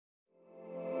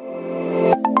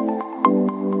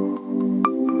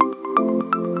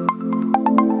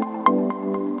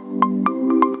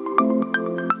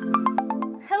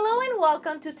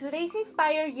welcome to today's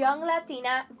Inspired Young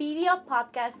Latina video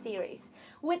podcast series.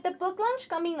 With the book launch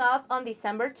coming up on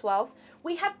December 12th,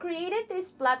 we have created this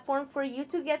platform for you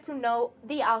to get to know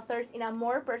the authors in a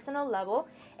more personal level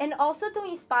and also to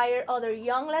inspire other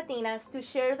young Latinas to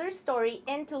share their story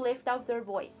and to lift up their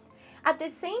voice. At the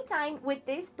same time, with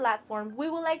this platform, we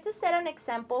would like to set an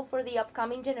example for the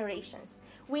upcoming generations.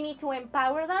 We need to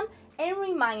empower them and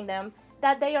remind them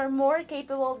that they are more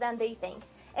capable than they think.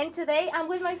 And today I'm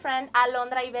with my friend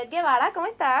Alondra Ivette Guevara. ¿Cómo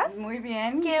estás? Muy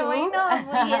bien. Qué ¿tú? bueno,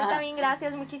 muy bien también,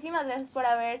 gracias. Muchísimas gracias por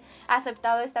haber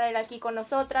aceptado estar aquí con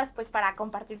nosotras, pues para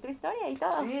compartir tu historia y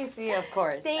todo. Sí, of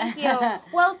course. Thank you.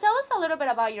 Well, tell us a little bit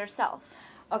about yourself.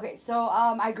 Okay, so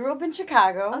I grew up in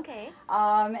Chicago. Okay.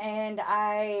 And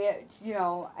I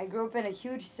grew up in a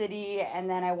huge city, and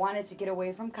then I wanted to get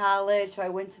away from college, so I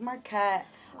went to Marquette,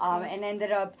 and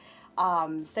ended up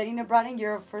studying abroad in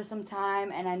Europe for some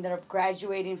time, and ended up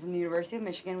graduating from the University of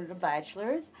Michigan with a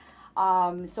bachelor's.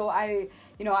 So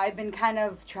I've been kind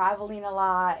of traveling a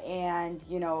lot and,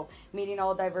 meeting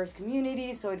all diverse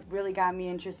communities. So it really got me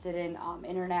interested in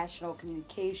international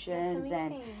communications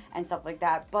and stuff like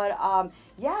that. But I'm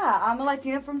a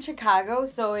Latina from Chicago,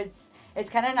 so it's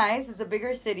kind of nice. It's a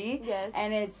bigger city. Yes.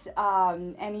 And it's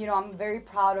I'm very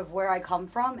proud of where I come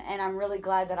from, and I'm really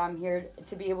glad that I'm here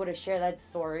to be able to share that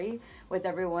story with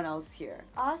everyone else here.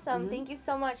 Awesome. Thank you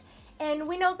so much. And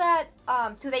we know that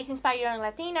today's Inspired Young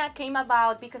Latina came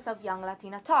about because of Young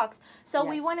Latina Talks. So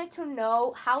we wanted to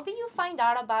know, how did you find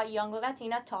out about Young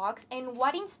Latina Talks and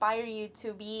what inspired you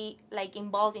to be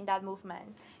involved in that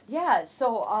movement? Yeah,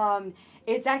 so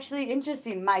it's actually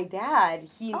interesting. My dad,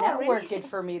 he networked it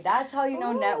for me. That's how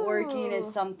networking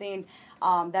is something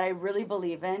that I really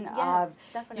believe in. Yes,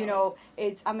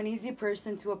 definitely. I'm an easy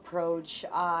person to approach.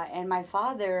 And my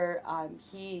father,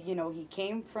 he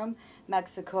came from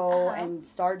Mexico and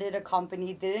started a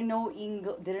company. Didn't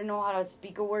know how to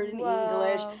speak a word in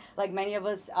English, like many of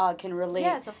us can relate.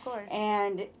 Yes, of course.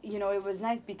 And it was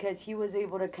nice because he was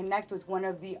able to connect with one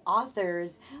of the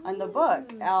authors on the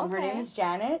book. Her name is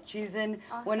Janet. She's in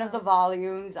one of the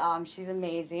volumes. She's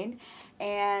amazing.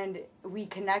 And we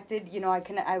connected.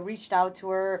 I reached out to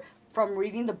her from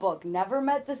reading the book. Never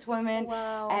met this woman.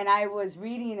 Wow. And I was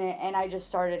reading it, and I just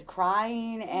started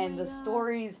crying, and the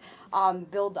stories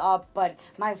build up. But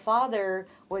my father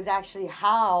was actually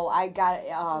how I got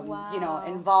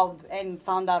involved and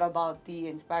found out about the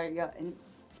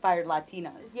Inspired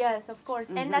Latinas. Yes, of course.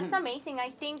 And that's amazing.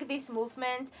 I think this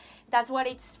movement, that's what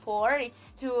it's for.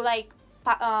 It's to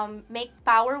make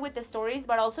power with the stories,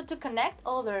 but also to connect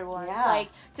other ones. Yeah.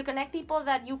 To connect people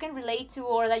that you can relate to,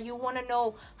 or that you want to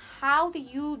know, how do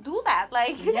you do that?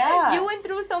 You went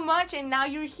through so much and now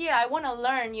you're here. I want to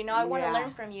learn, I want to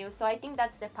learn from you. So I think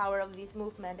that's the power of this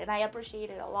movement, and I appreciate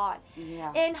it a lot.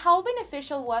 Yeah. And how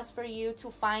beneficial was for you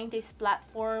to find this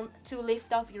platform to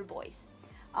lift up your voice?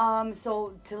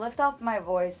 So to lift up my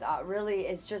voice, really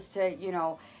is just to,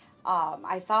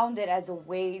 I found it as a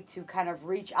way to kind of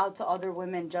reach out to other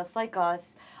women just like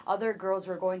us. Other girls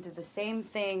were going through the same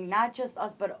thing, not just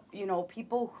us, but,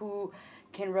 people who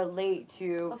can relate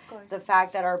to the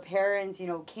fact that our parents,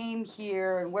 came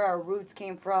here and where our roots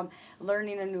came from,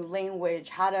 learning a new language,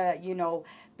 how to,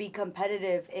 be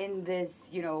competitive in this,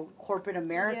 corporate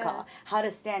America, how to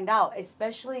stand out,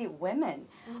 especially women.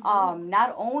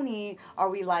 Not only are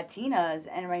we Latinas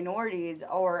and minorities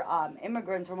or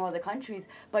immigrants from other countries,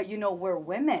 but, we're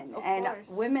women.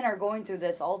 Women are going through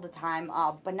this all the time.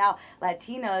 But now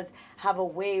Latinas have a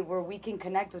way where we can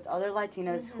connect with other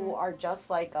Latinas who are just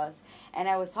like us. And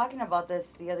I was talking about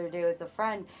this the other day with a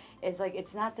friend.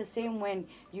 It's not the same when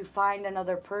you find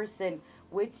another person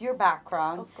with your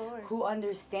background who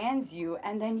understands you,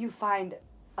 and then you find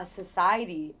a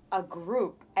society, a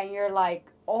group, and you're like,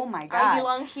 oh my God, I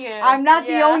belong here. I'm not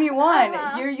the only one.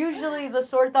 You're usually the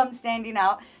sore thumb standing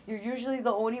out. You're usually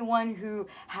the only one who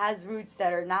has roots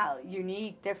that are not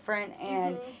unique, different,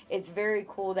 and it's very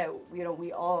cool that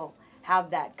we all have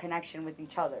that connection with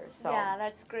each other. So yeah,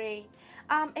 that's great.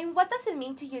 And what does it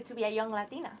mean to you to be a young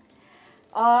Latina?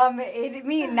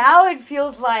 Now it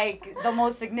feels like the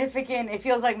most significant. It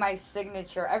feels like my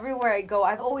signature. Everywhere I go,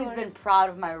 I've always been proud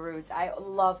of my roots. I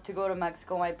love to go to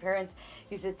Mexico. My parents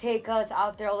used to take us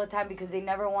out there all the time because they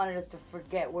never wanted us to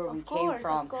forget where we came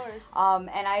from. Of course.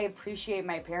 And I appreciate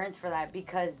my parents for that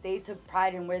because they took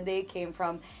pride in where they came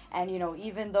from. And,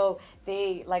 even though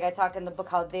they, like I talk in the book,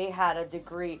 how they had a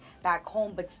degree back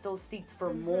home, but still seeked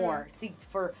for more, seeked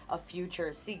for a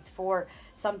future, seeked for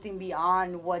something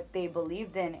beyond what they believed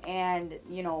in. And,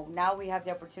 now we have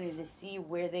the opportunity to see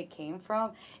where they came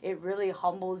from. It really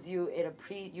humbles you.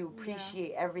 You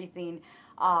appreciate everything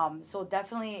So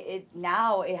definitely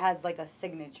it has like a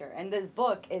signature. And this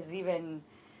book is even,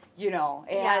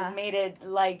 it has made it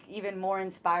like even more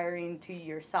inspiring to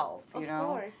yourself, Of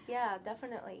course, yeah,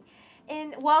 definitely.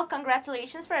 And well,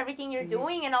 congratulations for everything you're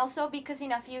doing, and also because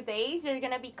in a few days you're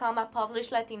gonna become a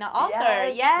published Latina author.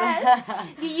 Yes.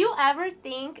 Do you ever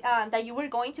think that you were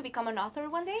going to become an author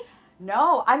one day?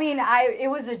 No, I mean, it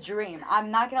was a dream.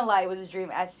 I'm not gonna lie, it was a dream.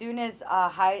 As soon as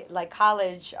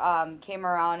college came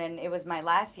around, and it was my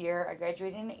last year. I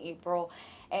graduated in April,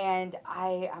 and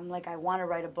I'm like, I want to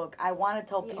write a book. I want to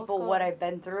tell people what I've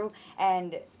been through,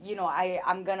 and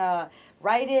I'm gonna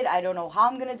write it. I don't know how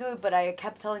I'm gonna do it, but I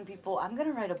kept telling people I'm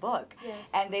gonna write a book,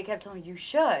 and they kept telling me you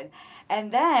should.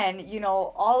 And then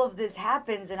all of this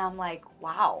happens, and I'm like,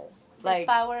 wow. The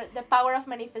power of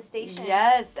manifestation.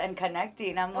 Yes, and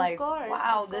connecting. I'm like,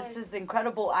 wow, this is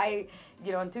incredible.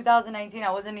 In 2019,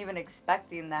 I wasn't even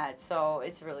expecting that, so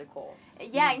it's really cool.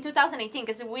 Yeah, in 2018,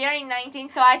 because we are in 19,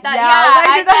 so I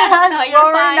thought, no,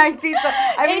 you're fine. 19, so,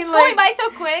 it's going by so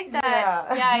quick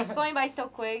that, it's going by so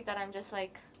quick that I'm just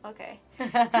like, okay,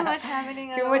 too much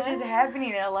happening. Too much is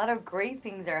happening, and a lot of great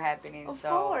things are happening. Of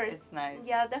course, it's nice.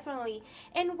 Yeah, definitely.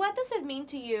 And what does it mean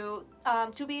to you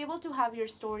to be able to have your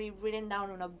story written down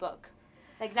on a book?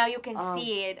 Like now you can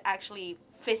see it actually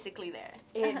physically there.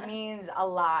 It means a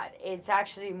lot. It's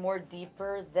actually more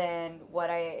deeper than what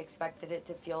I expected it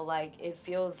to feel like. It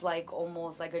feels like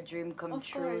almost like a dream come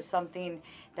true, something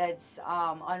that's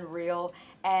unreal.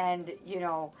 And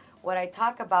what I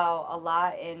talk about a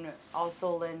lot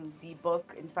also in the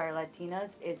book Inspired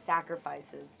Latinas is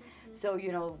sacrifices. So,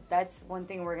 that's one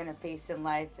thing we're going to face in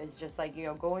life is just like,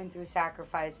 going through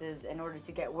sacrifices in order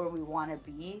to get where we want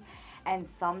to be. And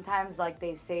sometimes, like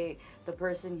they say, the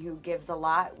person who gives a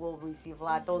lot will receive a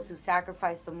lot. Those who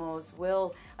sacrifice the most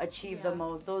will achieve the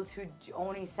most. Those who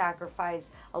only sacrifice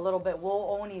a little bit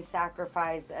will only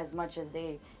sacrifice as much as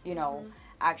they,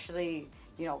 actually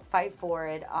fight for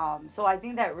it. So I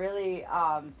think that really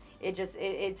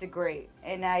it's great,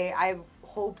 and I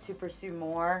hope to pursue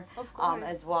more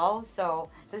as well. So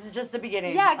this is just the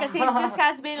beginning. Yeah, because it just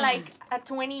has been like a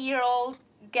 20-year-old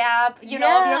gap, of your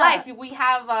life. We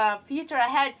have a future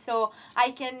ahead, so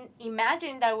I can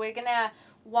imagine that we're gonna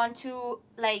want to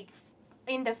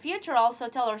in the future also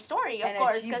tell our story, of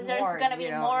course, because there's gonna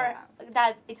be more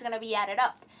that it's gonna be added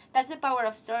up. That's the power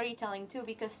of storytelling too,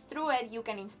 because through it you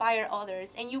can inspire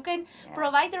others and you can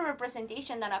provide the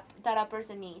representation that a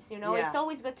person needs. It's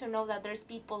always good to know that there's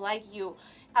people like you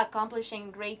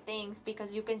accomplishing great things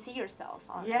because you can see yourself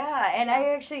on it. And I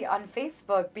actually on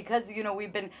Facebook, because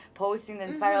we've been posting the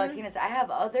Inspired Latinas, I have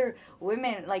other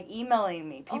women emailing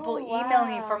me, people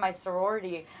emailing me from my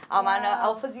sorority. I'm on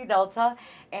Alpha Z Delta,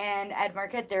 and at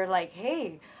Marquette they're like,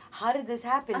 hey, how did this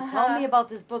happen? Tell me about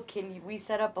this book. Can we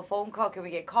set up a phone call? Can we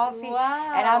get coffee?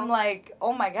 Wow. And I'm like,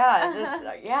 oh my God, this,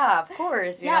 of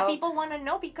course. You know? People want to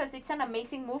know because it's an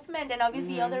amazing movement, and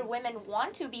obviously other women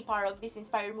want to be part of this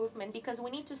inspired movement because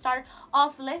we need to start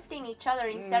uplifting each other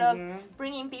instead of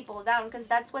bringing people down, because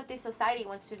that's what this society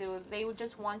wants to do. They would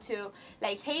just want to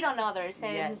hate on others,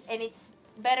 and it's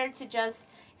better to just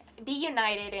be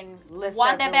united and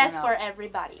want the best for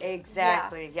everybody.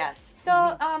 Exactly, yes.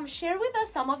 So share with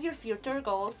us some of your future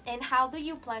goals and how do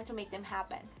you plan to make them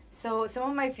happen? So some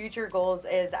of my future goals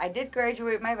is I did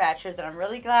graduate my bachelor's, and I'm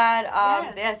really glad.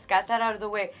 Got that out of the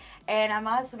way. And I'm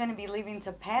also going to be leaving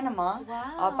to Panama,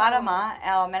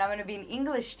 and I'm going to be an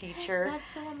English teacher. That's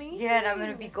so amazing. Yeah, and I'm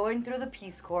going to be going through the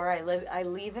Peace Corps. I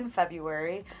leave in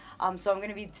February. So I'm going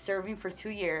to be serving for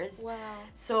 2 years. Wow.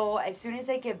 So as soon as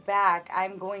I get back,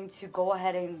 I'm going to go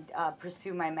ahead and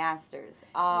pursue my master's.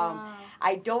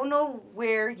 I don't know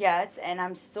where yet, and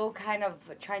I'm still kind of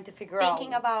trying to figure out.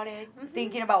 Thinking about it.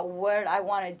 Thinking about what I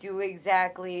want to do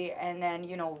exactly, and then,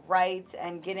 write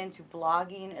and get into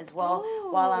blogging as well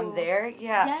while I'm there.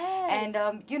 Yeah. Yes.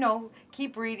 And,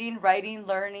 keep reading, writing,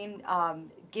 learning,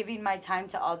 giving my time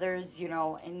to others,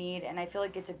 in need. And I feel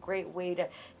like it's a great way to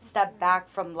step back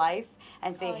from life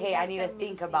and say, hey, I need to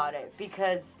think about it,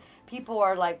 because people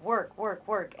are like, work, work,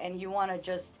 work. And you want to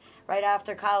just, right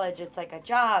after college, it's like a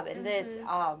job and this.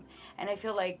 And I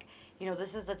feel like,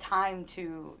 this is the time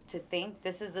to think.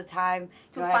 This is the time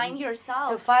to find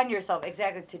yourself. To find yourself,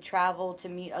 exactly. To travel, to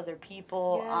meet other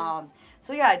people. Yes.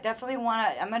 So yeah, I definitely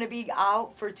want to. I'm gonna be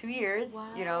out for 2 years.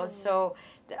 Wow. So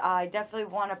I definitely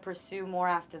want to pursue more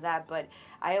after that. But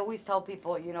I always tell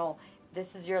people,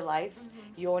 this is your life.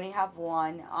 You only have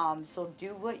one. So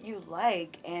do what you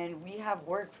like, and we have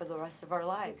work for the rest of our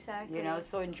lives. Exactly.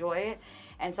 So enjoy it.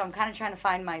 And so I'm kind of trying to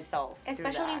find myself.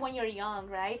 Especially when you're young,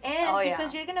 right? And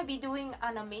because you're going to be doing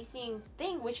an amazing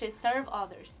thing, which is serve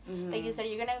others. Like you said,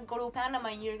 you're going to go to Panama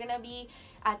and you're going to be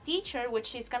a teacher,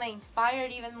 which is going to inspire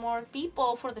even more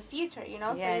people for the future, you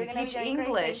know? Yeah, so you're and going teach to be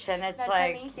English. And it's That's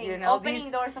like, amazing. you know, opening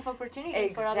doors of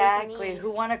opportunities for others in need. Exactly. Who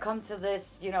want to come to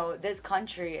this, you know, this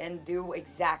country and do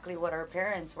exactly what our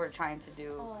parents were trying to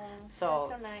do. Oh, so, that's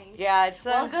so nice. Yeah, it's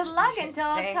well, good luck and tell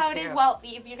us how it is. Well,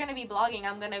 if you're gonna be blogging,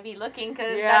 I'm gonna be looking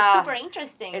because that's super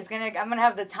interesting. I'm gonna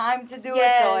have the time to do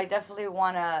it, so I definitely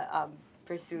wanna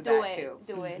pursue that too.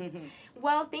 Do it.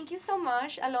 Well, thank you so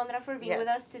much, Alondra, for being with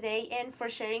us today and for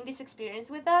sharing this experience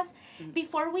with us.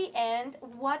 Before we end,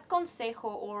 what consejo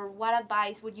or what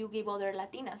advice would you give other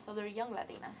Latinas, other young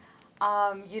Latinas?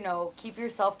 You know, keep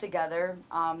yourself together.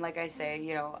 Like I say,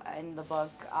 you know, in the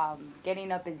book,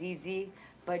 getting up is easy,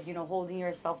 but, you know, holding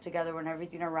yourself together when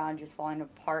everything around you is falling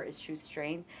apart is true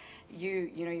strength. You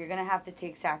know, you're going to have to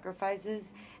take sacrifices,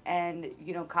 and,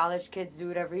 you know, college kids do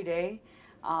it every day.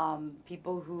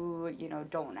 People who, you know,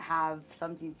 don't have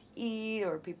something to eat,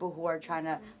 or people who are trying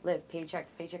to live paycheck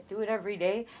to paycheck, do it every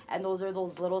day. And those are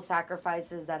those little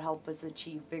sacrifices that help us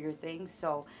achieve bigger things.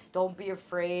 So don't be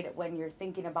afraid when you're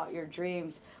thinking about your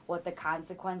dreams, what the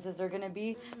consequences are going to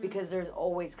be, because there's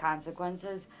always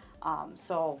consequences.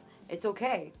 So it's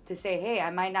okay to say, hey, I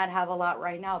might not have a lot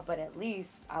right now, but at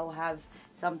least I will have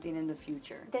something in the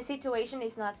future. The situation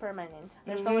is not permanent.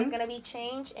 There's always going to be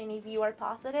change, and if you are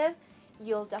positive,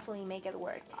 you'll definitely make it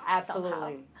work.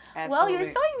 Absolutely. Well, you're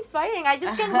so inspiring. I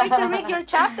just can't wait to read your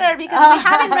chapter because we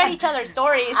haven't read each other's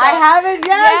stories. So. I haven't,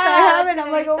 I haven't.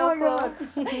 I'm like, oh my God.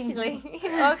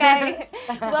 Okay.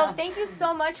 Well, thank you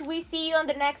so much. We see you on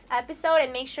the next episode,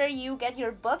 and make sure you get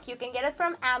your book. You can get it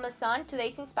from Amazon,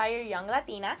 Today's Inspired Young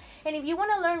Latina. And if you want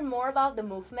to learn more about the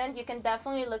movement, you can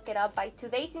definitely look it up by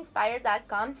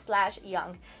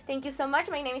todaysinspired.com/young. Thank you so much.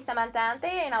 My name is Samantha Ante,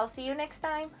 and I'll see you next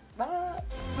time. Bye.